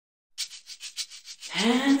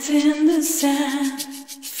Hands in the sand,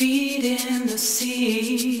 feet in the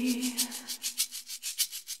sea,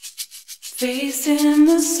 facing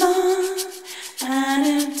the sun, an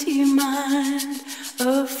empty mind,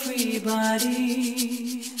 a free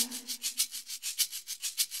body.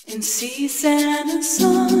 In sea, sand and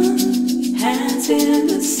sun, hands in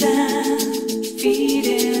the sand, feet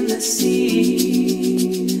in the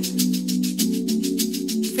sea,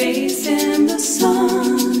 facing the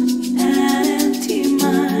sun, an empty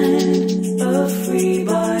mind, a free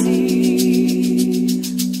body.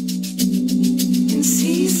 In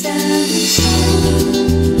sea, sand and sun.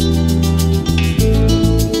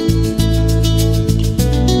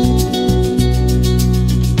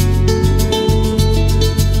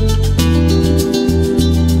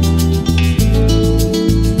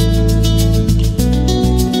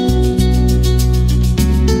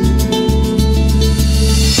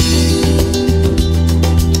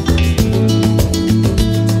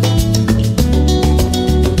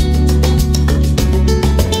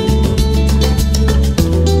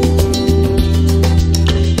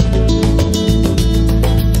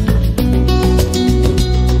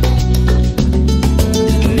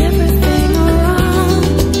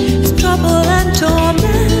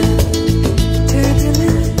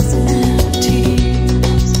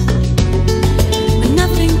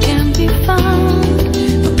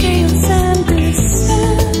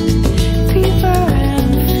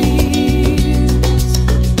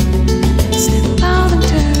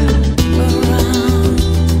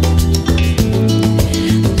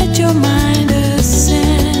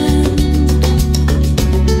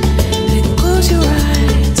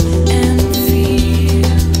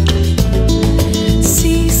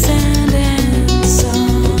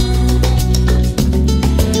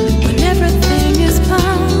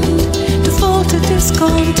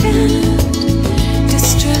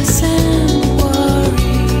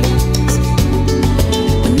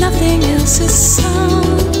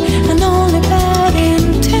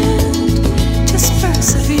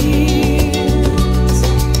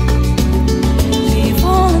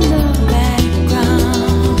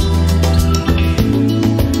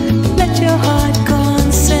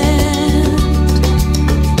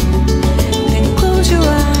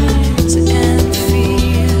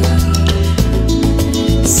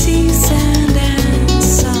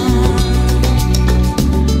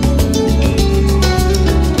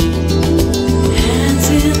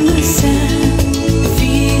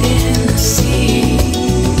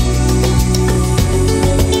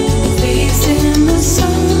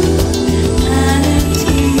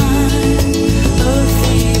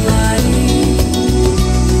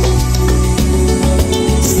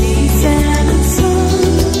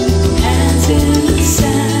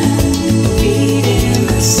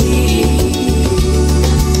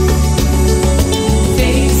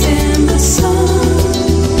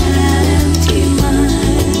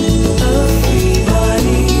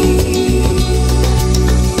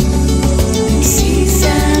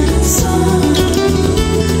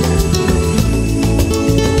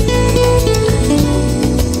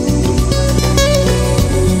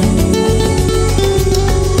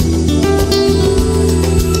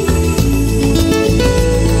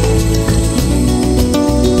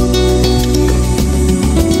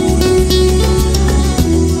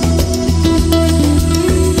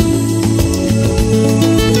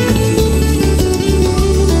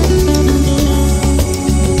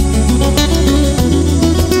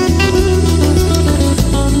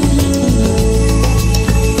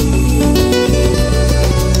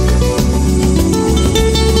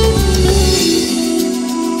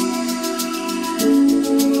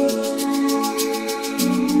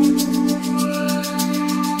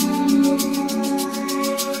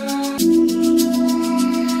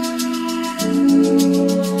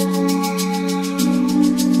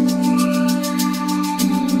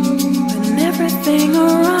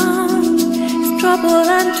 Trouble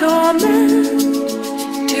and torment,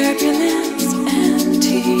 turbulence and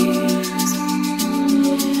tears.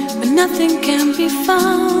 But nothing can be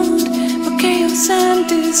found but chaos and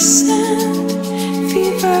dissent,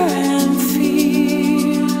 fever and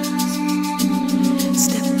fears.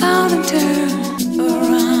 Step out and turn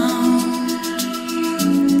around,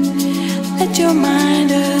 let your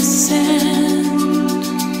mind ascend,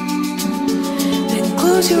 then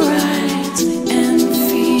close your eyes and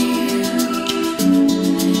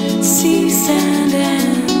sea, sand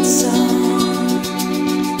and sun.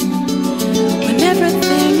 When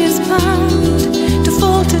everything is bound to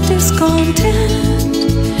fall to discontent,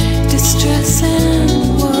 distress and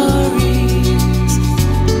worries,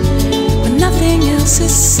 when nothing else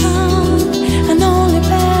is sound.